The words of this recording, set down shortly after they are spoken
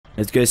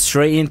Let's go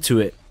straight into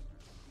it.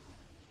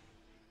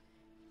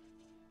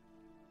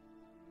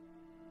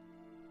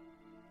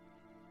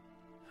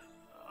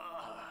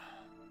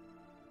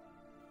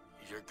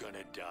 You're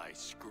gonna die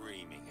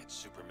screaming at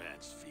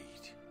Superman's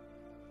feet.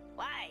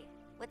 Why?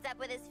 What's up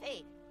with his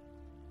feet?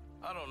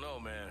 I don't know,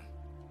 man.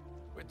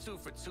 We're 2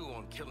 for 2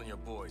 on killing your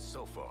boys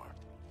so far.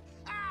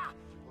 Ah!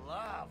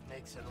 Love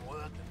makes it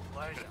worth the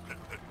pleasure.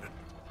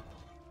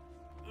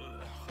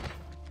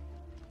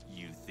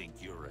 You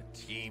think you're a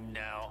team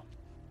now?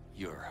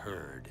 You're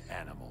herd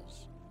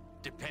animals,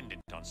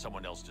 dependent on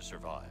someone else to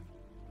survive.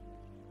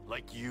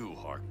 Like you,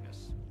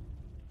 Harkness.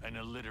 An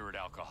illiterate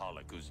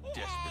alcoholic who's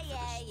desperate for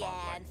the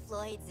spotlight. And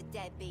Floyd's a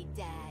deadbeat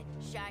dad.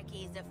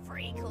 Sharky's a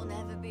freak who'll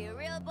never be a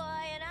real boy,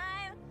 and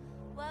I'm...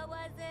 What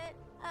was it?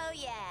 Oh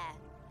yeah,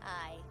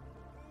 I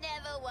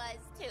never was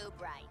too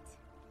bright.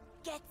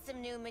 Get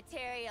some new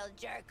material,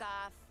 jerk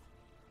off.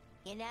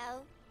 You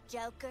know,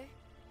 Joker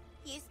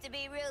used to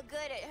be real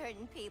good at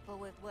hurting people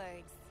with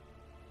words.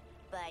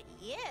 But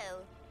you,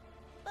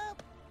 boop.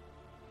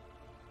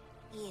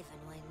 Even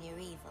when you're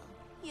evil,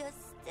 you're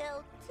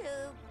still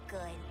too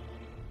good.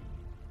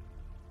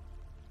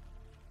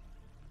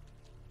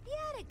 You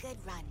had a good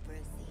run,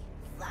 Brucey.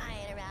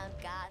 Flying around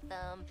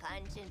Gotham,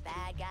 punching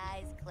bad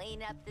guys,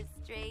 clean up the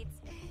streets,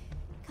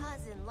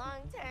 causing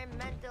long-term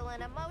mental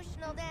and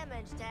emotional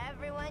damage to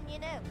everyone you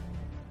knew.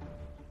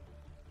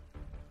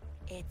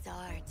 It's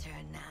our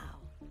turn now.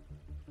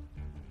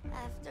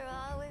 After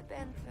all we've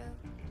been through.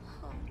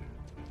 Oh.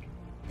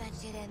 Bet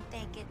you didn't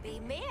think it'd be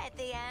me at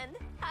the end,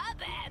 huh,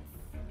 Babs?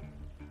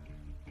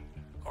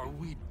 Are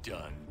we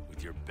done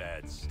with your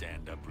bad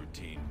stand-up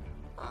routine?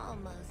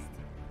 Almost.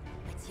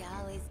 But you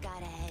always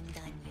gotta end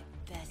on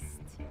your best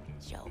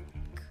joke.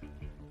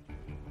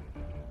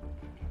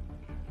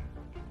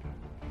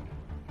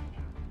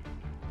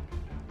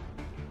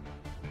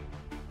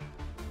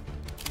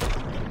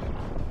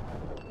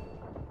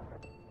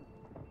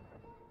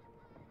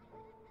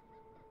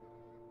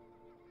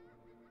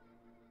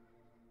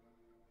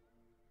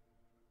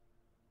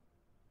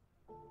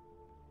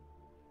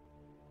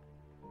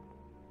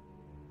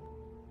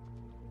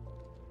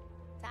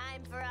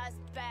 Time for us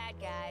bad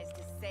guys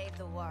to save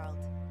the world.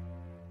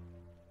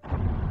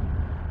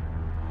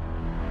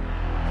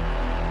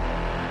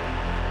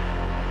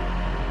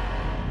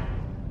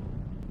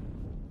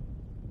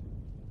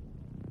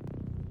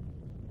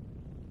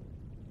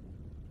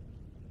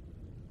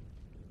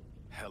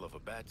 Hell of a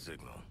bat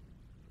signal.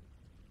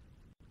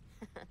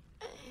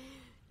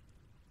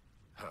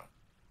 Huh.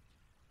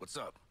 What's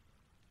up?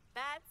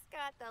 Bat's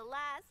got the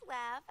last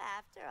laugh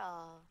after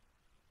all.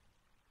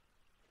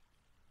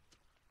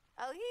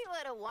 Oh, he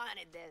would have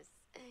wanted this.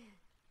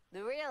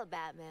 The real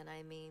Batman,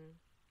 I mean.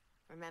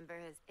 Remember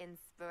his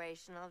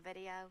inspirational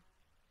video?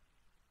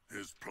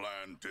 His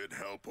plan did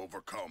help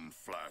overcome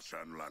Flash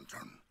and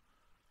Lantern.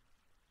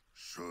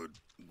 Should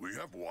we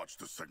have watched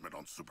the segment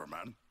on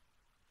Superman?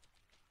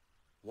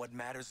 What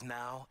matters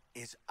now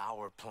is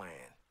our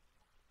plan.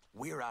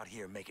 We're out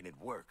here making it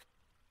work.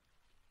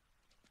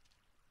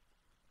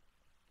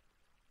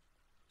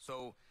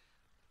 So,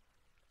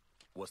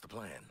 what's the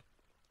plan?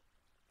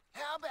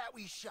 How about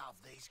we shove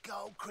these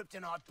gold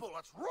kryptonite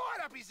bullets right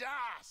up his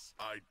ass?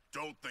 I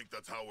don't think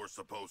that's how we're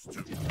supposed to.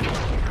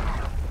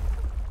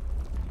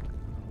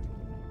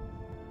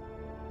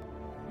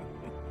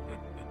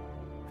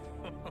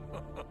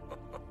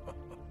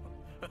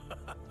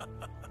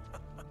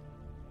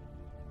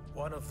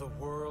 One of the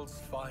world's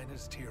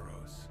finest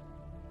heroes.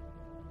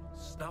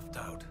 Snuffed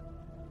out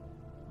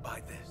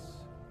by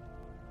this.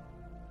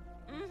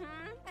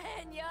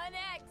 And you're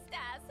next,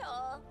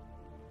 asshole.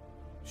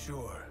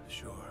 Sure,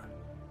 sure.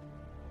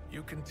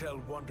 You can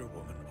tell Wonder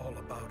Woman all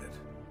about it.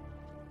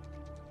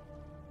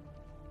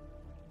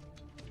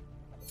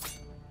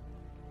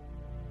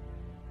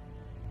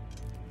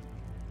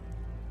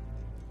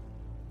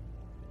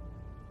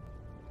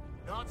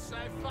 Not so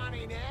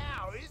funny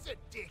now, is it,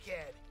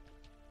 dickhead?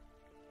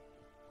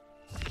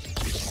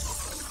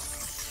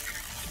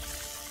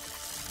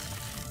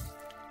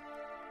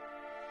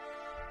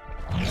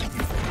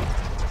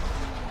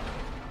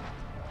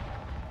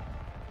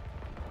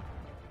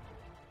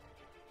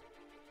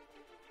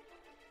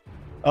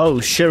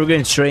 Oh shit, we're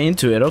getting straight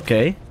into it.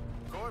 Okay.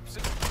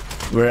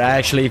 We're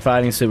actually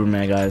fighting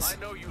Superman, guys.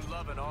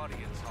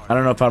 I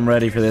don't know if I'm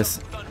ready for this.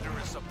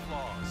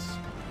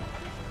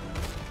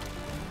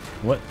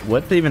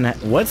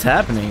 What's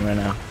happening right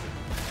now?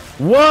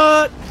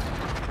 What?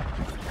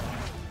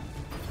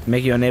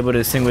 Make you unable to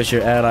distinguish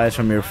your allies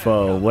from your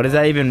foe. What does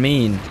that even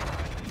mean?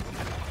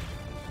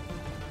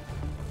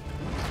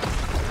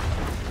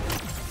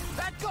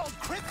 That gold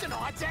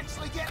kryptonite's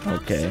actually getting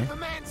Okay. under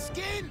Superman's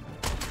skin.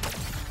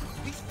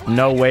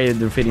 No way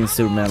they're defeating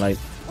Superman. Like,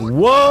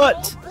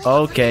 what?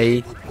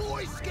 Okay.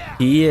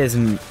 He is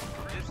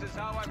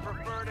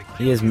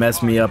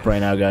messed me up right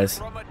now,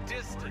 guys.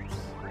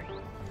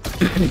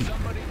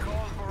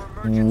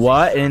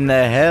 What in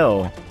the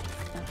hell?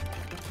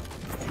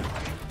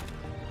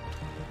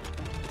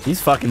 He's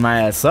fucking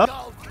my ass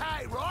up.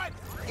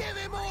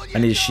 I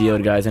need a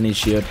shield, guys. I need a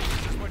shield.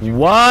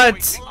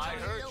 What? I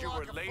heard you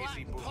were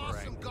lazy,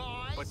 Boomerang,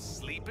 but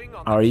sleeping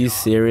on Are the you job?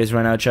 serious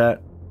right now,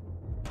 chat?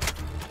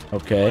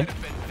 Okay. Might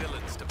have been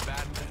villains to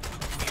Batman,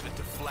 even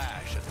to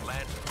Flash and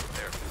Lantern with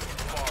their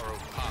borrowed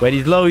powers. Wait,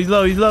 he's low, he's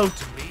low, he's low.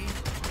 To me,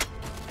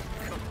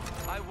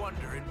 I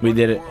wonder in We what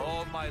did it. world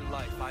all my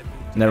life I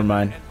moved Never heaven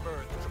mind. and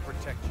earth to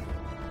protect you.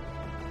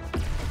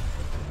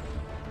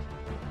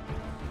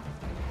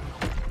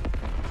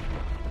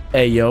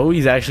 Hey, yo,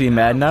 he's actually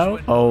mad now?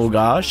 Oh,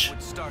 gosh.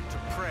 Would start to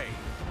pray.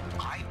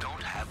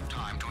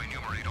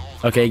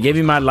 Okay, give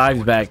me my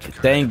lives back.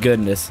 Thank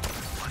goodness.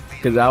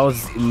 Because I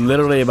was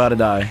literally about to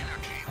die.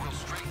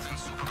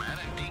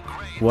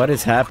 What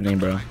is happening,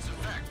 bro?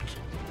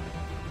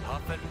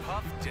 Huff and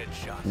puff,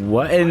 Deadshot.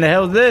 What in the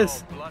hell is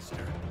this? Bluster,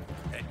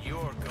 and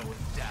you're going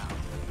down.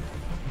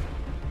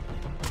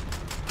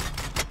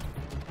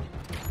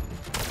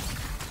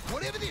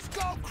 Whatever this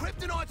gold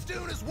kryptonite's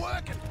doing is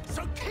working,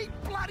 so keep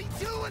bloody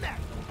doing it!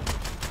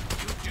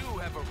 You do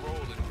have a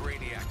role in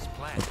Brainiac's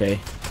plan. Okay.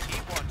 He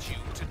wants you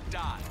to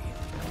die.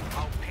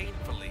 How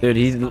painfully.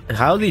 Dude,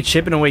 how is he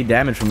chipping away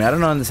damage from me? I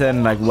don't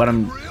understand, like, what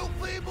I'm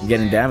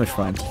getting damage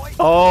from.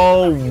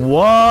 Oh,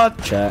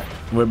 what? Chat.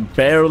 We're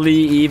barely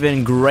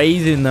even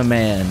grazing the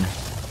man.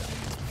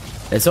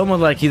 It's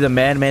almost like he's a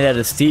man made out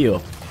of steel.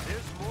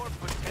 There's more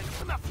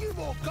potential. A few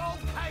more gold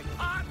tape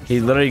partners.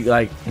 He's literally,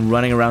 like,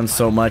 running around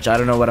so much. I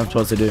don't know what I'm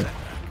supposed to do.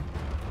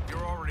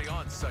 You're already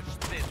on such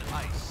thin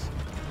ice.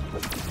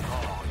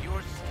 Oh,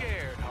 you're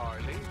scared,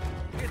 Harley.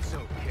 It's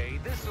okay.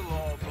 This'll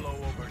all blow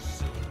over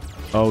soon.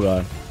 Oh,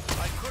 God.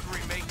 I could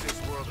remake this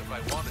world if I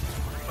wanted to.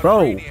 But Bro,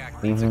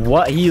 Brainiac needs a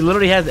what? He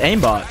literally has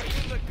aimbot.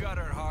 in the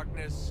gutter,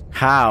 Harkness.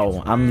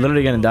 How? I'm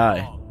literally gonna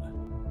die.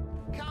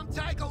 Come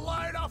take a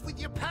load off with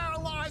your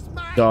paralyzed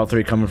mate. All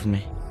three coming from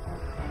me.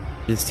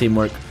 It's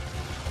teamwork.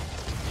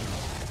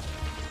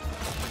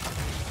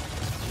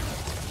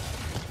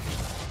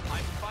 I'm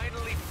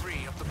finally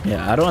free of the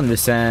Yeah, I don't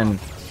understand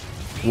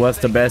what's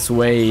the best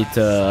way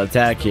to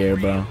attack here,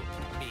 bro.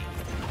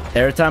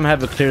 Every time I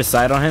have a clear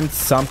sight on him,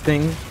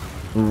 something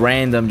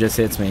random just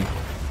hits me.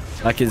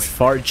 Like his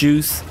fart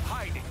juice.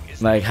 hiding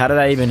is Like, how did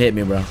that even hit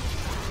me, bro?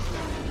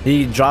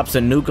 He drops a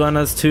nuke on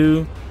us,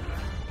 too.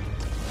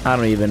 I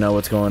don't even know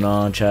what's going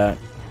on, chat.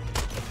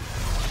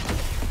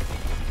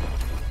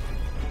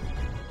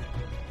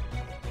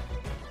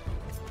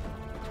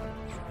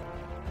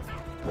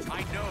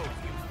 I know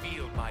you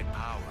feel my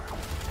power.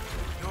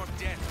 Your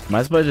death. Am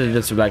I supposed to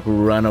just, like,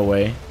 run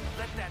away?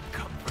 Let that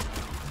comfort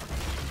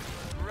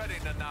you. Ready,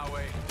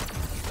 Nanaue.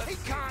 He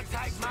can't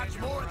take much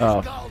more of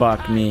Oh, this gold fuck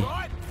tape, me.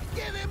 right?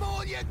 Give him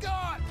all you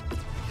got.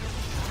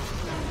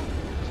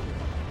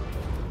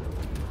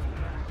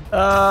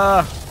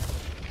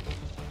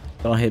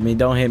 Don't hit me,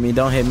 don't hit me,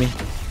 don't hit me.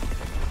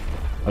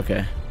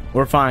 Okay.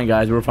 We're fine,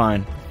 guys, we're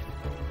fine.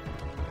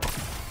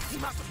 He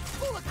must be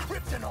full of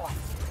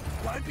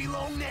kryptonite. Won't be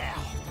long now.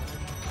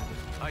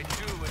 I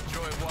do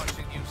enjoy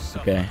watching you suffer.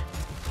 Okay.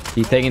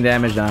 He's taking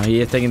damage now. He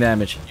is taking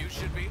damage. You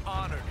should be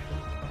honored.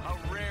 How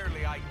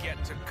rarely I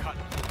get to cut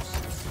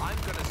loose. I'm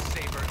gonna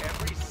savor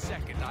every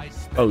second I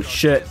spend Oh, on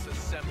shit.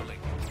 disassembling.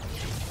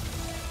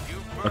 You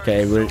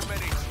Okay, burned we're... so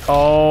many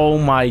Oh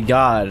my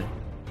god.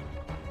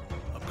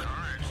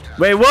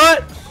 Wait,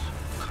 what?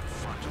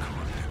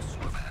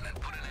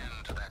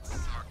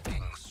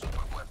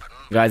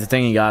 Guys, the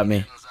thing he got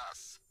me.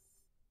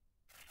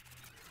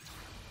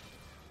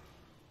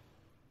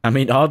 I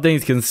mean, all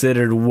things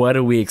considered, what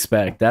do we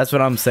expect? That's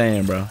what I'm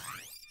saying, bro.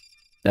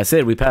 That's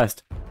it, we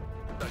passed.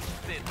 such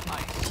thin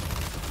ice.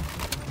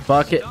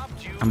 Fuck it.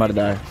 Stopped you I'm about to in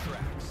die. your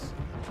tracks.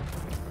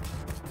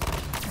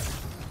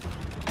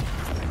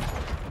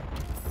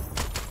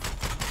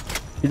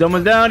 He's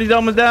almost down, he's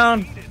almost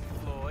down. Beat it,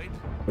 Floyd.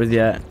 Where's he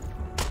at?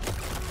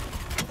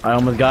 I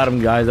almost got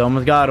him, guys. I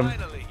almost got him.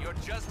 Finally, you're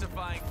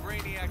justifying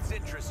Brainiac's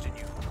interest in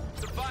you.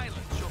 The violence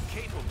you're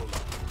capable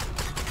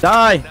of.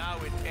 Die! Now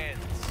it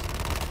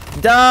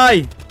ends.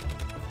 Die!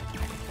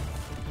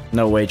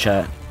 No way,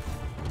 chat.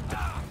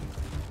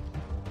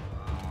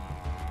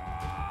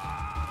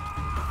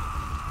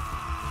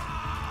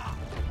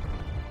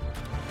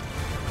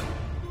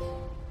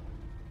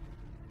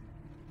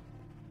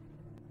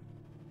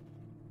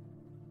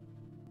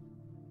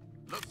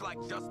 Looks like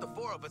just the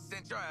four of us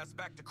sent your ass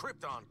back to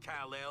Krypton,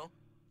 Kal-El.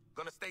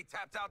 Gonna stay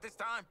tapped out this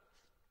time?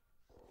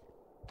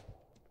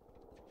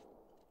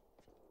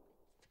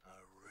 I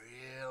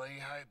really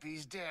hope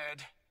he's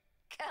dead.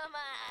 Come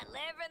on,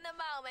 live in the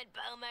moment,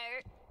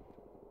 Boomer.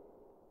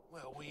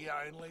 Well, we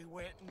only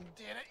went and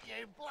did it,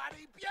 you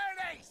bloody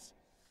beauties!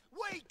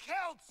 We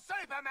killed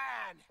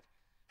Superman!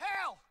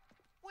 Hell,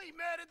 we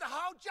murdered the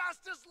whole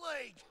Justice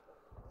League!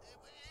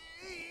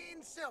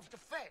 In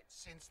self-defense,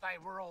 since they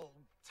were all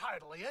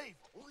totally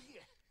evil,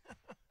 yeah.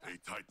 A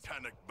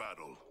titanic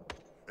battle.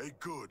 A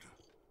good,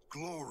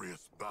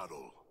 glorious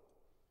battle.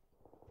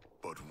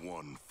 But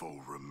one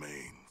foe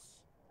remains.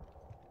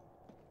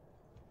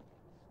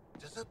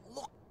 Does it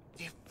look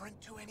different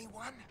to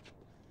anyone?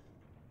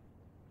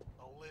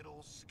 A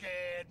little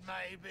scared,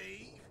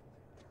 maybe?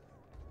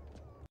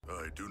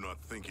 I do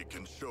not think it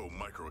can show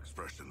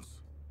micro-expressions.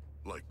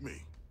 Like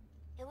me.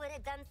 It would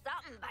have done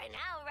something by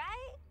now,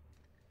 right?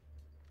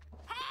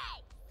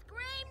 Hey!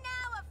 Scream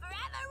now or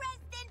forever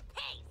rest in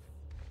peace!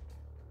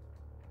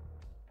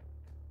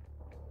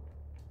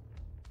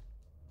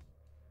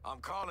 I'm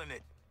calling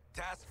it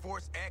Task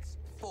Force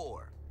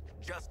X4.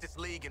 Justice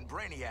League and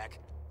Brainiac,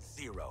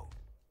 0.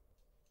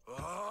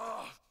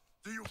 Ah!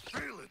 Do you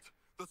feel it?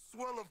 The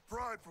swell of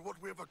pride for what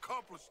we have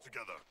accomplished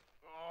together.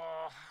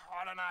 Oh,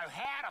 I don't know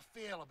how to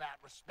feel about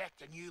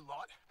respecting you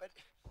lot, but...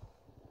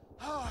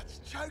 Oh, it's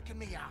choking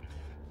me up.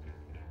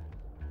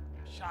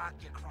 Shark,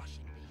 you're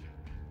crushing me.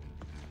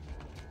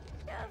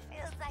 Sure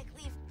feels like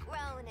we've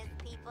grown as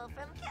people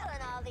from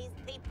killing all these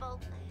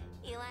people.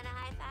 You want a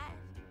high five?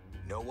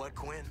 Know what,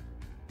 Quinn?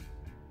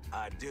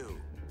 I do.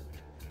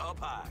 Up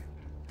high.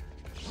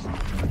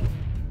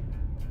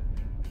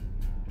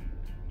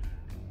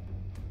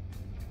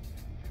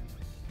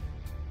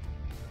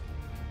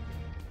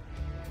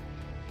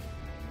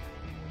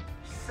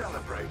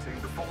 Celebrating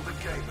before the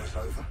game is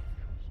over.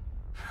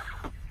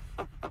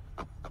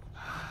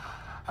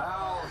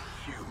 How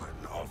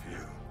human of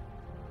you.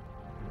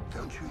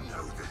 Don't you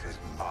know this is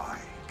my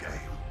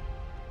game?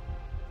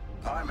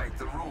 I make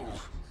the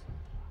rules.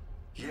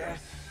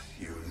 Yes,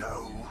 you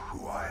know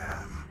who I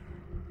am.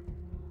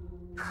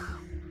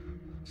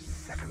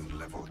 Second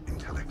level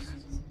intellect.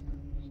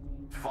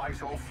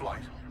 Fight or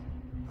flight.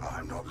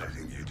 I'm not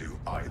letting you do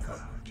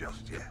either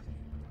just yet.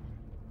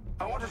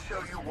 I want to show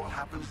you what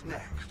happens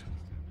next.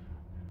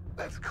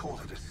 Let's call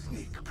it a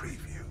sneak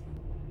preview.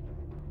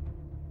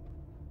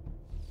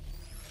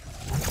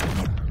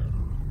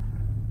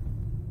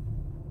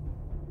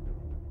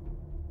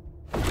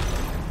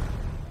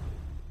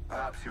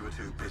 Perhaps you were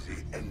too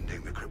busy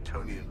ending the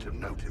Kryptonian to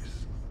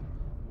notice.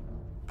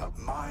 But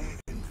my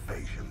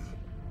invasion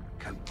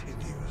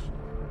continues.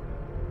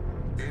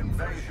 The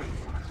invasion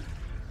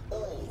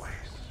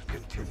always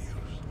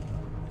continues.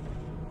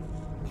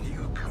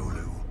 New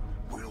Kolu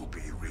will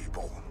be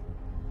reborn.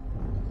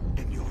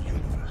 In your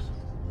universe.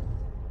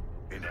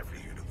 In every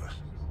universe.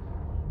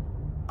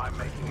 I'm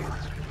making it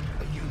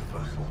a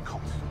universal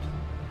constant.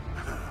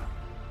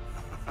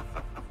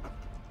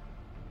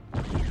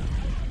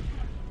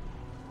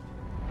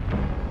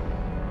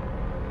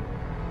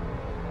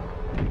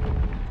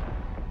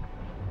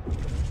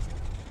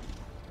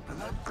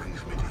 And that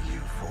brings me to you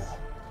four.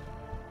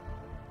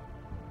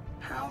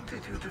 How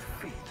did you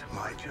defeat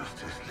my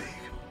Justice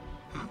League?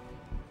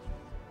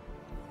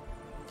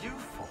 You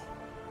four.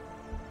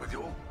 With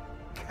your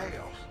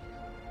chaos.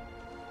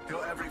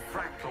 Your every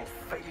fractal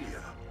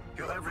failure.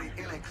 Your every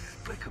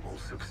inexplicable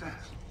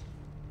success.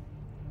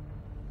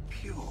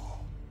 Pure.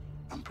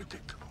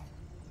 Unpredictable.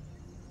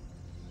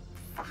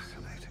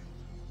 Fascinating.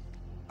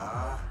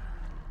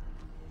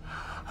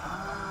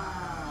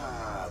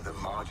 The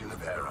margin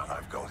of error,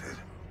 I've got it.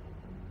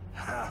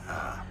 Ha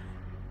ha.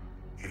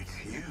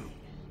 It's you.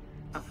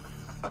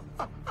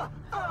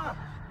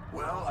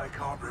 Well, I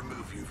can't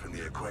remove you from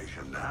the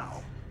equation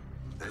now.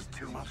 There's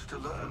too much to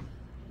learn.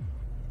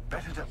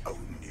 Better to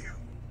own you.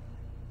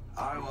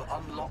 I will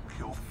unlock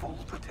your full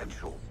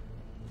potential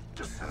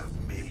to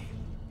serve me.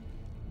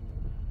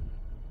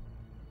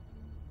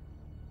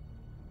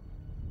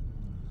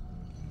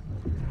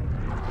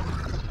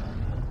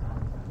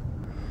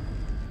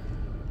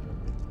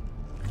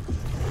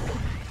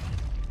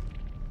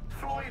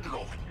 Floyd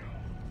Lord,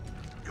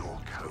 your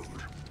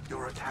code,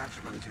 your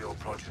attachment to your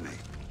progeny.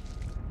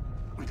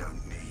 We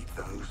don't need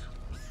those.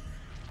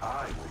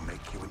 I will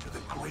make you into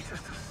the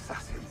greatest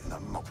assassin in the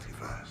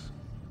multiverse.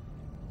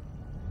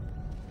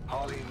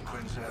 Harleen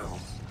Quinzel,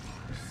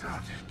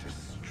 such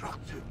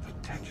destructive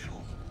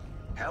potential,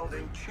 held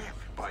in check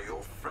by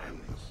your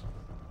friends.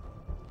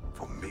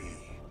 For me,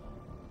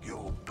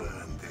 you'll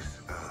burn this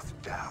Earth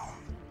down.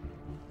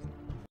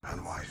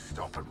 And why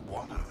stop at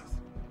one Earth?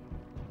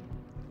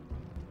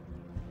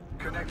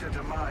 Connected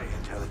to my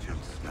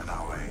intelligence,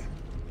 Nanawe,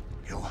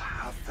 you'll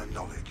have the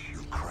knowledge you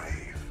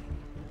crave.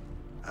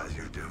 As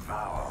you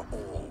devour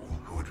all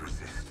who would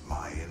resist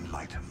my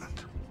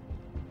enlightenment.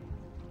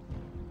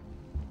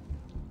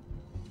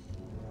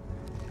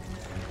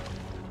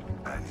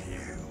 And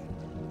you,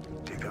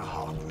 Digger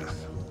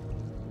Harkness,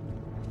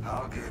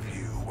 I'll give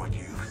you what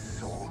you've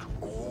sought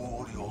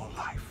all your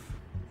life.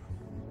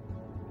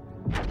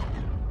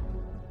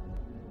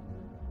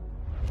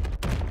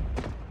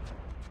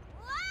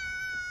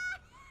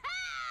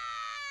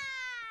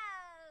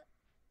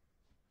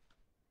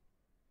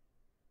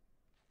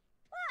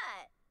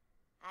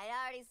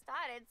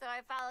 Started, so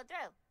I followed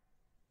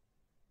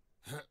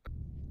through.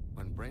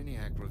 When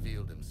Brainiac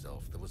revealed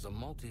himself, there was a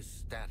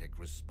multi-static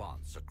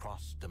response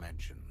across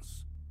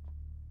dimensions.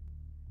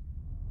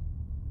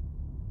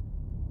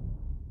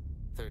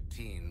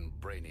 13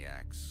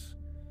 Brainiacs.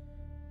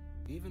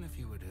 Even if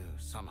you were to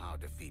somehow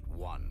defeat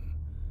one,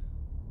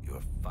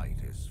 your fight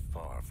is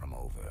far from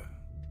over.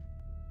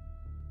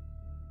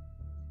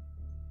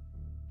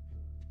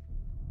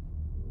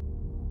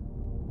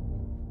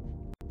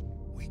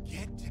 We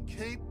get to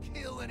keep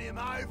killing him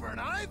over and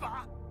over.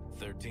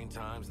 13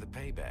 times the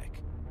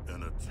payback.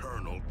 An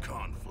eternal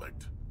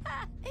conflict.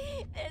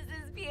 This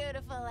is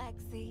beautiful,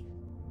 Lexi.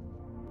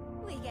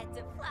 We get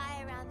to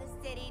fly around the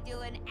city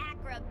doing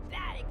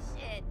acrobatic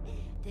shit.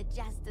 The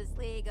Justice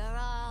League are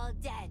all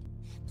dead.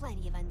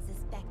 Plenty of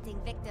unsuspecting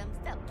victims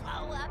to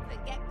blow up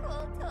and get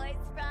cool toys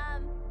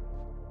from.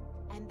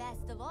 And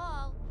best of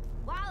all,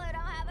 Waller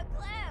don't have a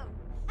clue.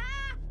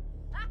 Ha!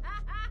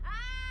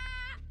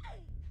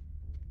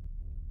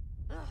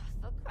 Ugh,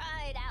 for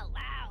crying out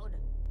loud.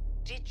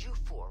 Did you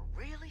four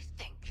really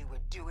think you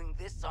were doing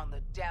this on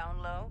the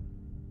down low?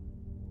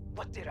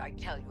 What did I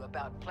tell you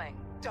about playing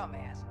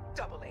dumbass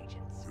double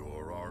agents?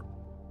 You're our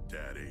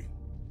daddy.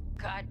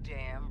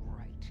 Goddamn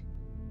right.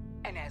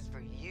 And as for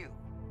you,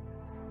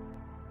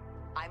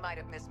 I might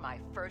have missed my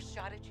first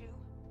shot at you,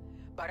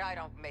 but I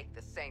don't make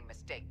the same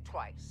mistake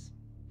twice.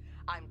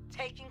 I'm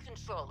taking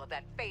control of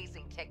that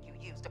phasing tech you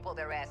used to pull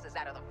their asses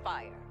out of the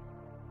fire.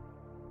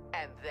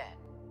 And then,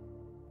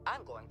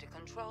 I'm going to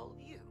control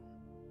you.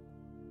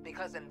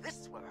 Because in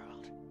this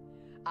world,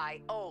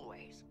 I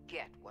always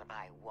get what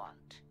I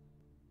want.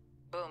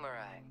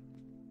 Boomerang,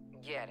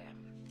 get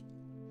him.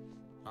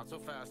 Not so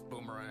fast,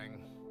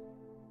 Boomerang.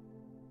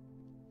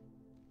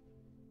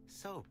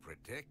 So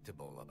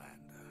predictable, Amanda.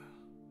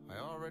 I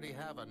already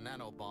have a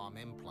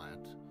nanobomb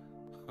implant.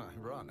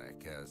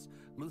 Ironic, as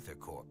Luthor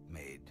Corp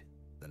made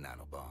the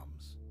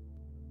nanobombs.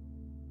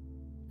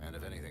 And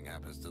if anything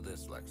happens to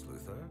this Lex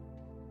Luthor,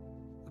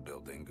 the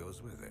building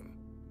goes with him.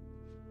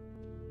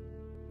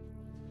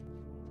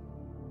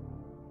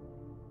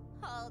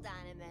 Hold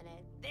on a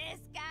minute.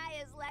 This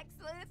guy is Lex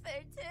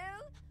Luthor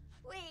too?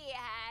 We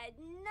had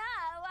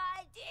no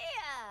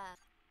idea.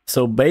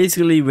 So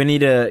basically, we need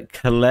to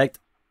collect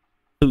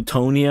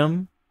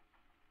plutonium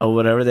or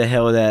whatever the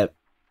hell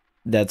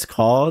that's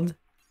called,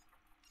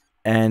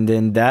 and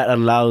then that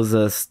allows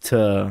us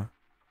to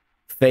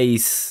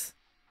face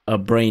a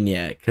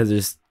Brainiac, because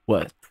there's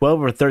what,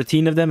 12 or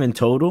 13 of them in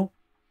total.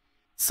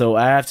 So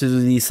I have to do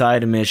these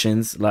side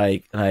missions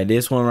like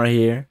this one right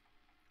here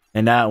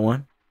and that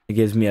one. It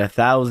gives me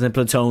 1,000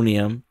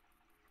 plutonium.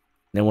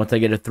 Then once I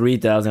get a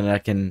 3,000, I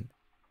can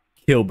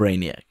kill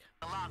Brainiac.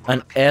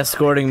 An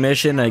escorting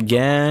mission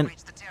again.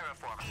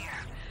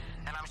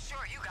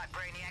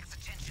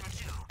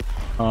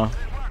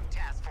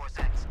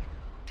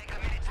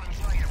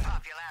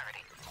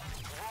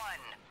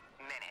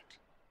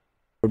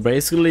 We're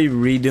basically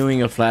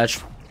redoing a flash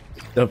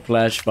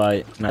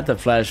fight. Not the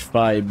flash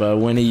fight, but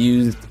when he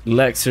used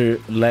Lex's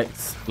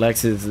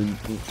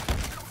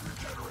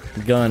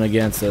gun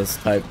against us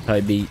type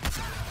beat.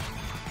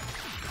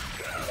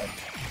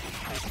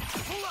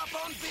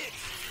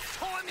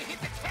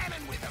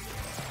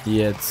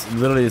 Yeah, it's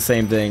literally the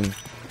same thing.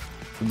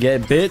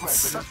 Get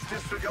bits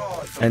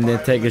and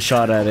then take a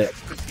shot at it.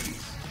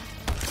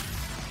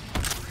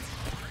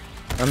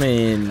 I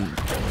mean,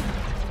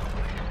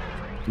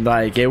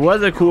 like, it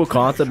was a cool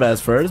concept at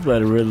first,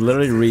 but we're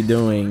literally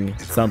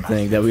redoing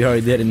something that we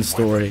already did in the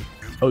story.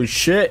 Oh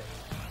shit!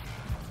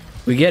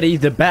 We get to use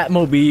the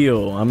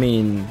Batmobile. I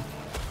mean,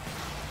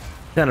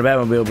 it's not a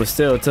Batmobile, but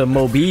still, it's a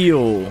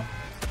mobile.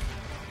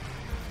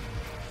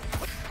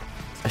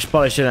 I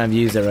probably shouldn't have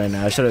used it right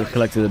now. I should have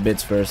collected the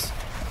bits first.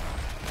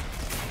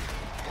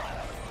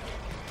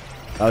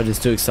 I was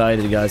just too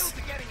excited, guys.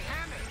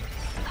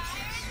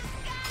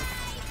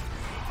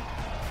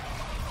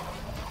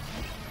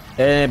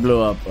 And it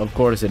blew up. Of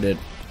course it did.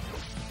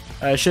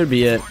 It should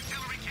be it.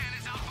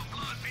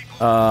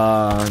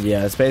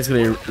 Yeah, it's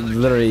basically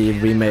literally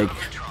a remake.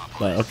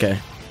 But okay.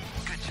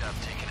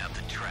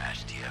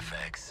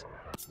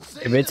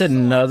 If it's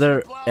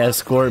another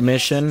escort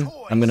mission,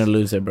 I'm gonna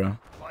lose it, bro.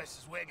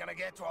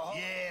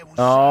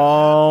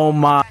 Oh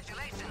my.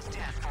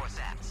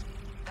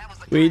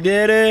 We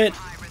did it.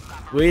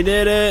 We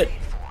did it.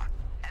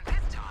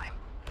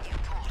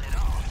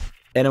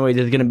 Anyway,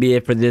 that's gonna be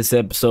it for this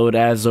episode.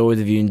 As always,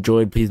 if you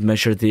enjoyed, please make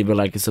sure to leave a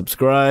like and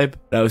subscribe.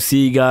 I will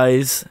see you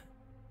guys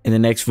in the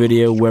next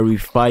video where we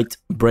fight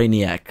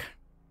Brainiac.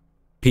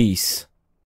 Peace.